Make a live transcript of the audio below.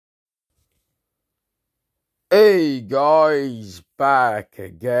Hey guys, back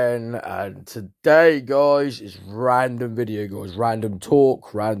again, and today guys is random video guys, random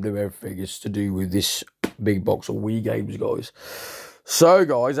talk, random everything. Is to do with this big box of Wii games guys. So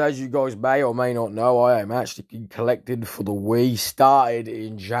guys, as you guys may or may not know, I am actually collecting for the Wii. Started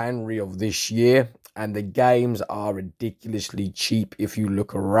in January of this year, and the games are ridiculously cheap if you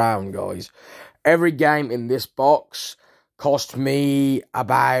look around guys. Every game in this box cost me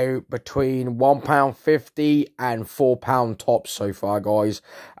about between £1.50 and £4 tops so far, guys.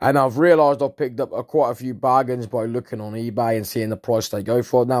 And I've realised I've picked up quite a few bargains by looking on eBay and seeing the price they go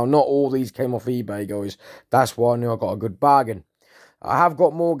for. Now, not all these came off eBay, guys. That's why I knew I got a good bargain. I have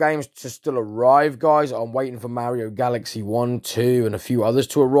got more games to still arrive, guys. I'm waiting for Mario Galaxy 1, 2, and a few others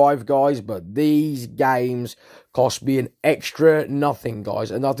to arrive, guys. But these games cost me an extra nothing,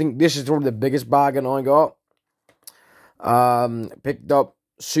 guys. And I think this is probably the biggest bargain I got. Picked up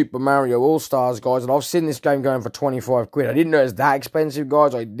Super Mario All-Stars, guys, and I've seen this game going for 25 quid. I didn't know it was that expensive,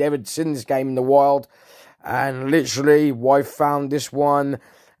 guys. I'd never seen this game in the wild, and literally, wife found this one,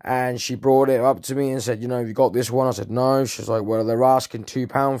 and she brought it up to me and said, you know, have you got this one? I said, no. She's like, well, they're asking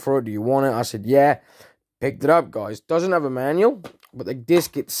 £2 for it. Do you want it? I said, yeah. Picked it up, guys. Doesn't have a manual, but the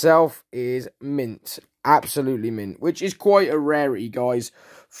disc itself is mint. Absolutely mint, which is quite a rarity, guys,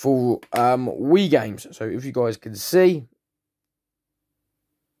 for Wii games. So if you guys can see,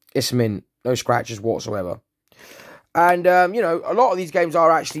 it's mint. No scratches whatsoever. And, you know, a lot of these games are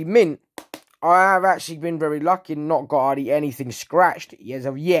actually mint. I have actually been very lucky and not got hardly anything scratched as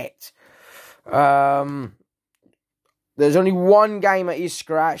of yet. There's only one game that is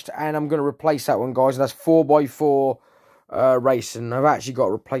scratched, and I'm going to replace that one, guys. That's 4x4 racing. I've actually got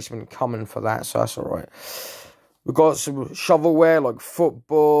a replacement coming for that, so that's alright. We've got some shovelware like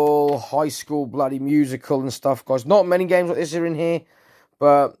football, high school bloody musical and stuff, guys. Not many games like this are in here,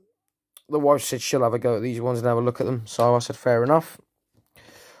 but the wife said she'll have a go at these ones and have a look at them. So I said, fair enough.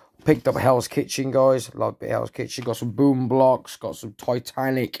 Picked up Hell's Kitchen, guys. Love a bit of Hell's Kitchen. Got some Boom Blocks. Got some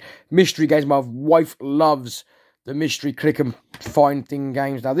Titanic. Mystery games. My wife loves the mystery click and find thing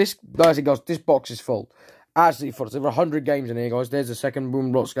games. Now, this box is full. Absolutely full. There's over 100 games in here, guys. There's the second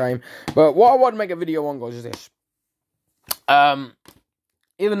Boom Blocks game. But what I want to make a video on, guys, is this.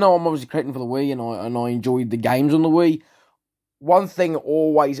 Even though I'm obviously collecting for the Wii and I enjoyed the games on the Wii, one thing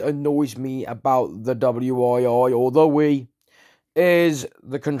always annoys me about the WII or the Wii is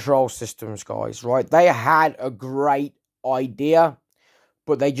the control systems, guys, right? They had a great idea,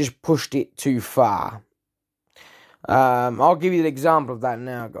 but they just pushed it too far. I'll give you an example of that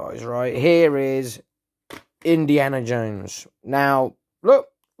now, guys, right? Here is Indiana Jones. Now, look,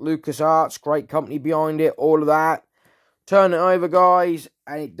 LucasArts, great company behind it, all of that. Turn it over, guys,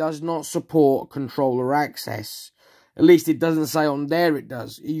 and it does not support controller access. At least it doesn't say on there it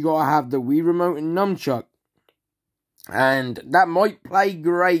does. You got to have the Wii Remote and Nunchuck. And that might play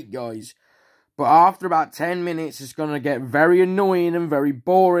great, guys. But after about 10 minutes, it's going to get very annoying and very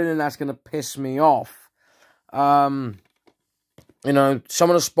boring, and that's going to piss me off. You know, some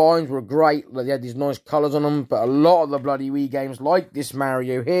of the spines were great. They had these nice colours on them. But a lot of the bloody Wii games, like this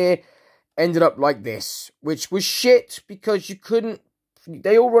Mario here, ended up like this. Which was shit, because you couldn't...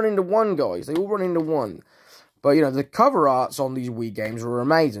 They all run into one, guys. They all run into one. But, you know, the cover arts on these Wii games were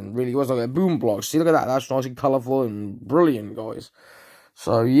amazing. Really was like a Boom Blocks. See, look at that. That's nice and colourful and brilliant, guys.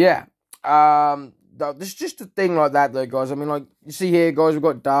 So, yeah. There's just a thing like that, though, guys. I mean, like, you see here, guys, we've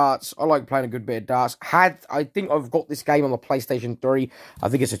got darts. I like playing a good bit of darts. I think I've got this game on the PlayStation 3. I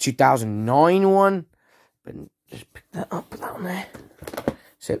think it's a 2009 one. But just pick that up, put that on there.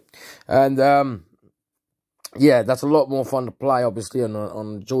 That's it. And, yeah, that's a lot more fun to play, obviously, on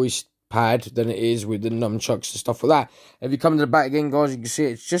a joystick pad than it is with the nunchucks and stuff like that. If you come to the back again, guys, you can see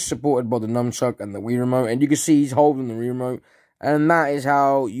it's just supported by the nunchuck and the Wii Remote, and you can see he's holding the Wii Remote, and that is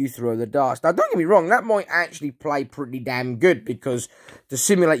how you throw the darts. Now, don't get me wrong, that might actually play pretty damn good, because to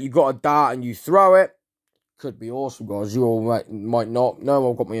simulate you got a dart and you throw it, could be awesome, guys. You all might not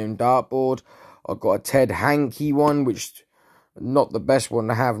know, I've got my own dartboard. I've got a Ted Hankey one, which not the best one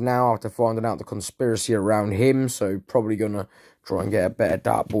to have now after finding out the conspiracy around him, so probably gonna try and get a better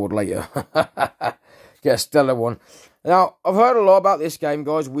dartboard later. Get a stellar one. Now, I've heard a lot about this game,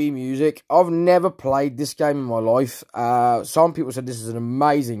 guys, Wii Music. I've never played this game in my life. Some people said this is an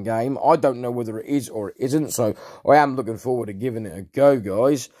amazing game. I don't know whether it is or it isn't, so I am looking forward to giving it a go,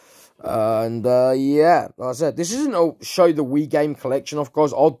 guys. And, yeah, like I said, this isn't a show the Wii game collection off,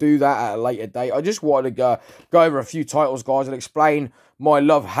 guys. I'll do that at a later date. I just wanted to go over a few titles, guys, and explain my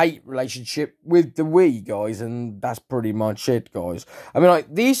love-hate relationship with the Wii, guys, and that's pretty much it, guys. I mean,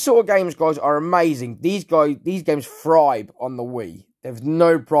 like, these sort of games, guys, are amazing. These games thrive on the Wii. There's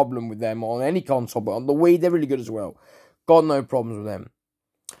no problem with them on any console, but on the Wii, they're really good as well. Got no problems with them.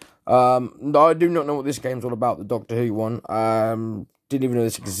 I do not know what this game's all about, the Doctor Who one. Didn't even know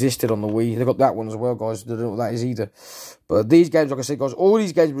this existed on the Wii. They got that one as well, guys. Don't know what that is either. But these games, like I said, guys, all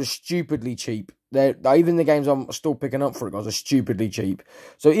these games were stupidly cheap. Even the games I'm still picking up for it, guys, are stupidly cheap.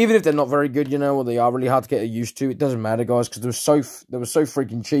 So even if they're not very good, you know, or they are really hard to get used to, it doesn't matter, guys, because they were so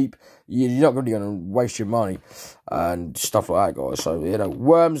freaking cheap. You're not really going to waste your money and stuff like that, guys. So, you know,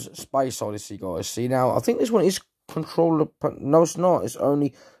 Worms Space Odyssey, guys. See, now, I think this one is controller. No, it's not. It's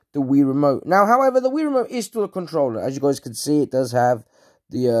only the Wii Remote. Now, however, the Wii Remote is still a controller. As you guys can see, it does have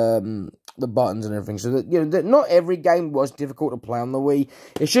the buttons and everything. So, that, you know, not every game was difficult to play on the Wii.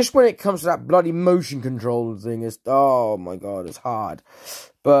 It's just when it comes to that bloody motion controller thing, it's, oh my god, it's hard.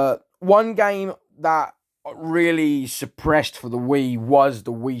 But one game that really suppressed for the Wii was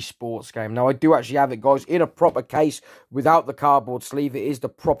the Wii Sports game. Now, I do actually have it, guys, in a proper case without the cardboard sleeve. It is the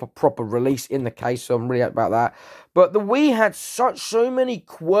proper release in the case, so I'm really happy about that. But the Wii had so many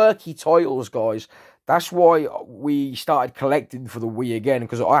quirky titles, guys. That's why we started collecting for the Wii again,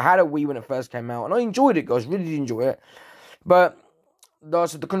 because I had a Wii when it first came out, and I enjoyed it, guys, really did enjoy it. But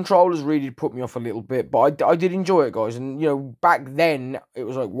the controllers really put me off a little bit, but I did enjoy it, guys. And, you know, back then, it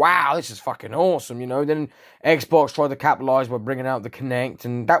was like, wow, this is fucking awesome, you know. Then Xbox tried to capitalize by bringing out the Kinect,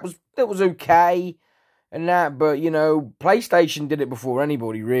 and that was okay and that. But, you know, PlayStation did it before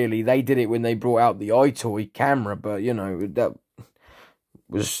anybody, really. They did it when they brought out the iToy camera, but, you know, that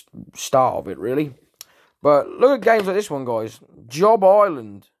was the start of it, really. But look at games like this one, guys. Job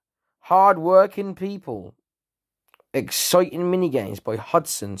Island. Hard-working people. Exciting minigames by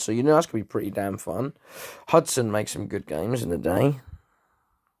Hudson. So, you know, that's going to be pretty damn fun. Hudson makes some good games in the day.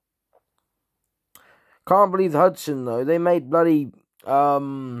 Can't believe Hudson, though. They made bloody,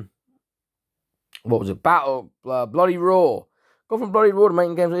 what was it? Bloody Raw. Go from Bloody Raw to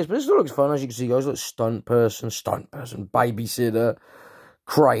making games like this. But this still looks fun, as you can see, guys. Look, stunt person, babysitter,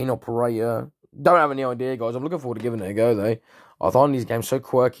 crane operator. Don't have any idea, guys. I'm looking forward to giving it a go, though. I find these games so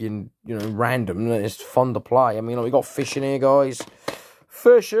quirky and, you know, random that it's fun to play. I mean, like, we got fishing here, guys.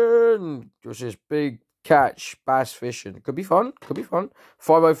 Fishing! Just this big catch, bass fishing. Could be fun. Could be fun.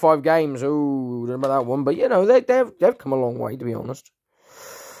 505 games. Ooh, don't know about that one. But, you know, they've come a long way, to be honest.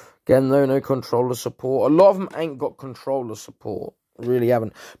 Again, though, no controller support. A lot of them ain't got controller support. Really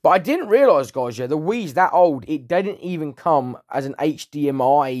haven't. But I didn't realise, guys, yeah, the Wii's that old. It didn't even come as an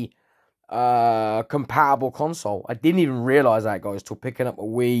HDMI compatible console. I didn't even realize that, guys, till picking up a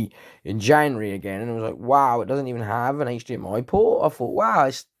Wii in January again, and I was like, wow, it doesn't even have an HDMI port. I thought, wow,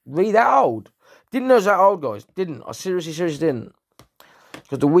 it's really that old. Didn't know it's that old, guys. Didn't. I seriously didn't.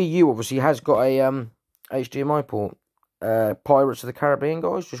 Because the Wii U obviously has got a HDMI port. Pirates of the Caribbean,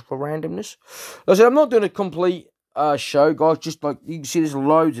 guys, just for randomness. Like I said, I'm not doing a complete show, guys. Just like you can see, there's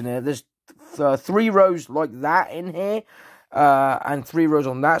loads in there. There's 3 rows like that in here. And 3 rows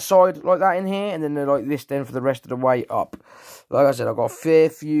on that side like that in here, and then they're like this then for the rest of the way up. Like I said, I've got a fair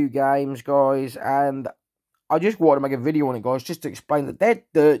few games, guys, and I just wanted to make a video on it, guys, just to explain that they're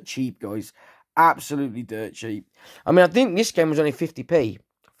dirt cheap, guys. Absolutely dirt cheap. I mean, I think this game was only 50p.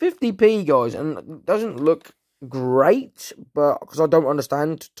 50p, guys, and it doesn't look great, but because I don't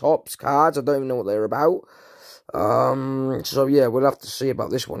understand tops, cards, I don't even know what they're about. So yeah, we'll have to see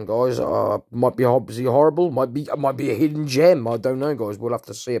about this one, guys. Might be obviously horrible, might be a hidden gem. I don't know, guys. We'll have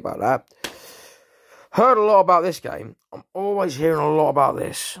to see about that. Heard a lot about this game. I'm always hearing a lot about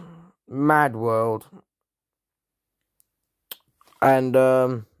this Mad World, and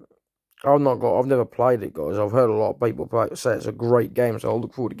I've never played it, guys. I've heard a lot of people say it's a great game, so I'll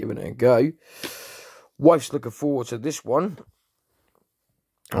look forward to giving it a go. Wife's looking forward to this one.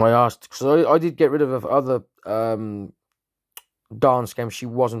 I asked, because I did get rid of other dance games she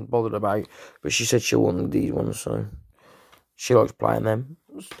wasn't bothered about, but she said she wanted these ones, so she likes playing them.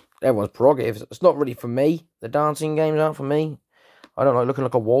 Everyone's prerogative. It's not really for me. The dancing games aren't for me. I don't like looking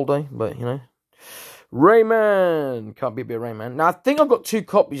like a Waldo, but, you know. Rayman! Can't be a bit of Rayman. Now, I think I've got 2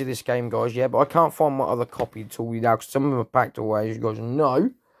 copies of this game, guys, yeah, but I can't find my other copy until now, because some of them are packed away, as you guys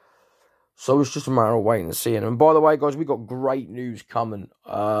know. So it's just a matter of waiting and seeing. And by the way, guys, we got great news coming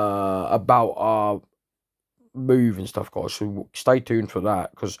about our move and stuff, guys. So stay tuned for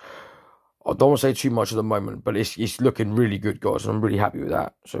that, because I don't want to say too much at the moment, but it's looking really good, guys, and I'm really happy with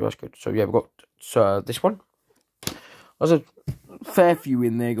that. So that's good. So yeah, we've got this one. There's a fair few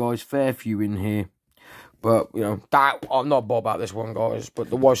in there, guys. Fair few in here. But, you know, I'm not bothered about this one, guys.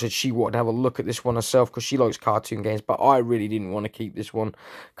 But the wife said she wanted to have a look at this one herself because she likes cartoon games. But I really didn't want to keep this one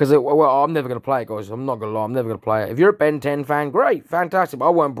because, well, I'm never going to play it, guys. I'm not going to lie. I'm never going to play it. If you're a Ben 10 fan, great, fantastic. But I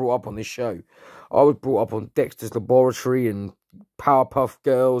wasn't brought up on this show. I was brought up on Dexter's Laboratory and Powerpuff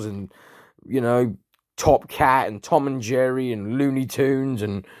Girls and, you know, Top Cat and Tom and Jerry and Looney Tunes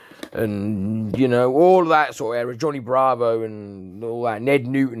and you know, all that sort of era, Johnny Bravo and all that, Ned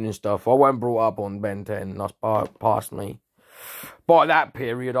Newton and stuff. I wasn't brought up on Ben 10, that's past me. By that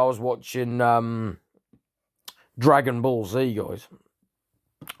period, I was watching Dragon Ball Z, guys.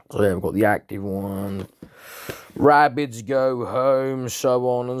 So yeah, we've got the active one, Rabbids Go Home, so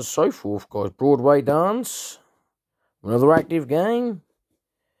on and so forth, guys. Broadway Dance, another active game.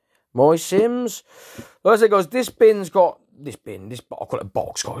 My Sims. Like I said, guys, this bin's got, I'll call it a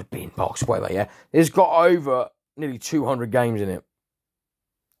box, guys, box, whatever, yeah. It's got over nearly 200 games in it.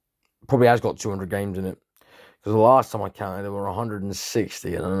 Probably has got 200 games in it. Because the last time I counted, there were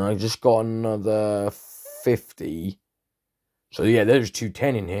 160, and I just got another 50. So yeah, there's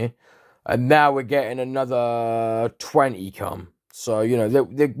 210 in here. And now we're getting another 20 come. So, you know, the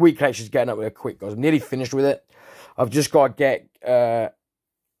Wii collection's getting up there quick, guys. I'm nearly finished with it. I've just got to get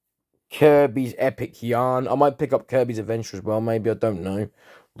Kirby's Epic Yarn. I might pick up Kirby's Adventure as well, maybe. I don't know.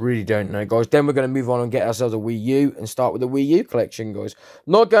 Really don't know, guys. Then we're going to move on and get ourselves a Wii U and start with the Wii U collection, guys.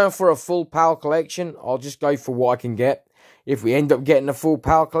 Not going for a full PAL collection. I'll just go for what I can get. If we end up getting a full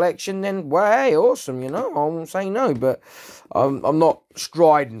PAL collection, then, well, hey, awesome, you know. I won't say no, but I'm not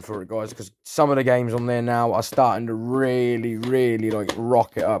striding for it, guys, because some of the games on there now are starting to really, really, like,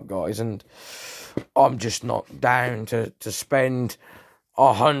 rock it up, guys. And I'm just not down to spend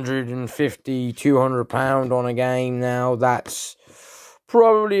 150, 200 pound on a game now. That's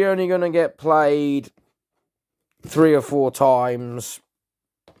probably only going to get played 3 or 4 times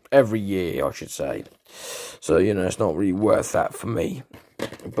every year, I should say. So, you know, it's not really worth that for me.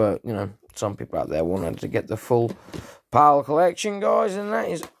 But, you know, some people out there wanted to get the full PAL collection, guys, and that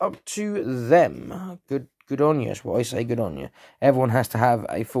is up to them. Good on you, that's what I say, good on you. Everyone has to have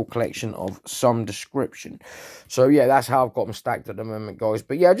a full collection of some description. So, yeah, that's how I've got them stacked at the moment, guys.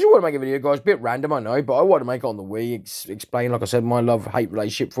 But, yeah, I just want to make a video, guys. A bit random, I know, but I want to make it on the Wii. Explain, like I said, my love-hate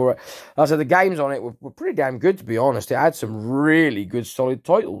relationship for it. Like I said, the games on it were pretty damn good, to be honest. It had some really good, solid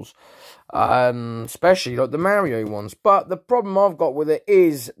titles. Especially, like, the Mario ones. But the problem I've got with it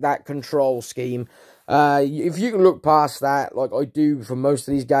is that control scheme. If you can look past that, like I do for most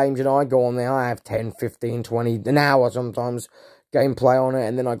of these games, you know, I go on there, I have 10, 15, 20, an hour sometimes gameplay on it,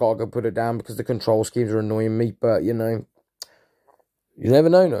 and then I gotta go put it down because the control schemes are annoying me. But, you know, you never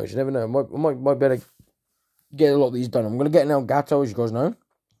know, you never know. I might better get a lot of these done. I'm gonna get an Elgato, as you guys know,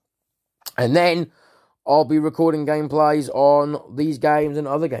 and then I'll be recording gameplays on these games and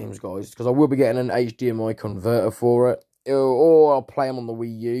other games, guys, because I will be getting an HDMI converter for it. Or I'll play them on the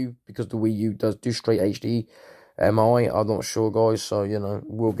Wii U, because the Wii U does do straight HDMI. I'm not sure, guys, so, you know,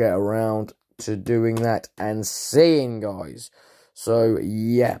 we'll get around to doing that and seeing, guys. So,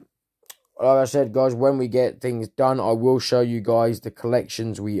 yeah. Like I said, guys, when we get things done, I will show you guys the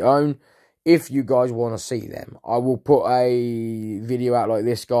collections we own, if you guys want to see them. I will put a video out like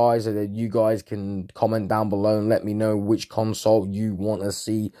this, guys, so that you guys can comment down below and let me know which console you want to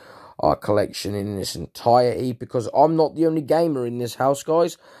see our collection in its entirety, because I'm not the only gamer in this house,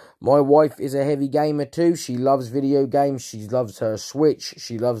 guys. My wife is a heavy gamer too. She loves video games. She loves her Switch.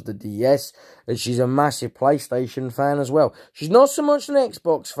 She loves the DS. And she's a massive PlayStation fan as well. She's not so much an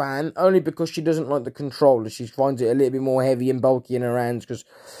Xbox fan, only because she doesn't like the controller. She finds it a little bit more heavy and bulky in her hands, because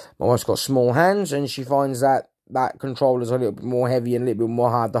my wife's got small hands, and she finds that controller's a little bit more heavy and a little bit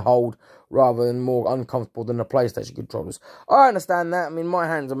more hard to hold, rather than more uncomfortable than the PlayStation controllers. I understand that. I mean, my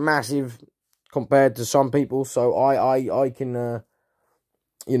hands are massive compared to some people, so I can,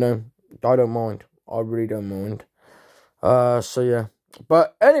 you know, I don't mind. I really don't mind. So yeah.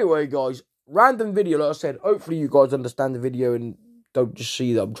 But anyway, guys, random video, like I said. Hopefully you guys understand the video and don't just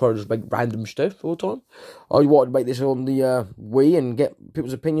see that I'm trying to just make random stuff all the time. I wanted to make this on the Wii and get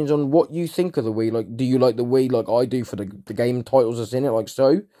people's opinions on what you think of the Wii. Like, do you like the Wii like I do for the game titles that's in it, like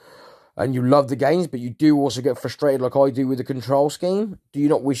so? And you love the games, but you do also get frustrated like I do with the control scheme? Do you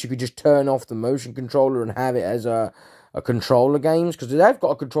not wish you could just turn off the motion controller and have it as a controller games? Because they've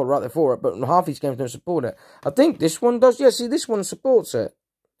got a controller out there for it, but half these games don't support it. I think this one does. Yeah, see, this one supports it.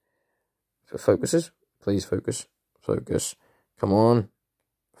 If it focuses, please focus. Focus. Come on.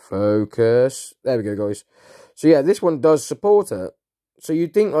 Focus. There we go, guys. So, yeah, this one does support it. So,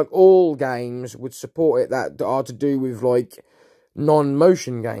 you'd think, like, all games would support it that are to do with, like,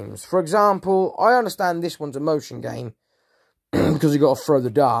 non-motion games. For example, I understand this one's a motion game because you got to throw the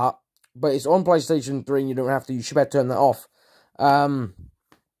dart, but it's on PlayStation 3 and you don't have to. You should better turn that off.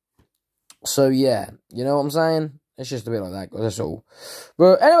 So, yeah, you know what I'm saying? It's just a bit like that, guys. That's all.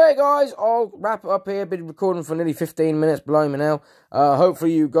 But anyway, guys, I'll wrap it up here. Been recording for nearly 15 minutes. Below me now.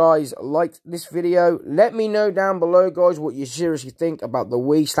 Hopefully you guys liked this video. Let me know down below, guys, what you seriously think about the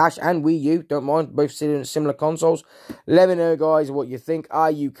Wii / and Wii U. Don't mind, both similar consoles. Let me know, guys, what you think. Are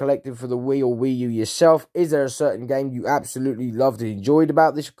you collecting for the Wii or Wii U yourself? Is there a certain game you absolutely loved and enjoyed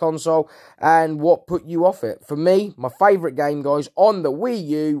about this console? And what put you off it? For me, my favourite game, guys, on the Wii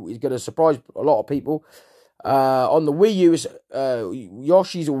U is going to surprise a lot of people. On the Wii U is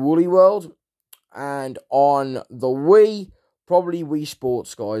Yoshi's Woolly World, and on the Wii, probably Wii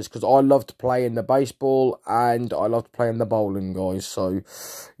Sports, guys, because I love to play in the baseball and I love to play in the bowling, guys. So,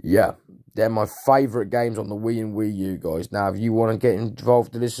 yeah, they're my favourite games on the Wii and Wii U, guys. Now, if you want to get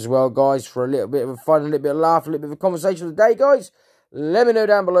involved in this as well, guys, for a little bit of fun, a little bit of laugh, a little bit of a conversation of the day, guys, let me know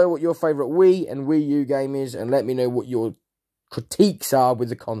down below what your favourite Wii and Wii U game is, and let me know what your critiques are with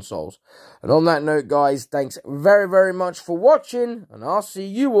the consoles. And on that note, guys, thanks very, very much for watching, and I'll see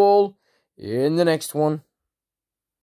you all in the next one.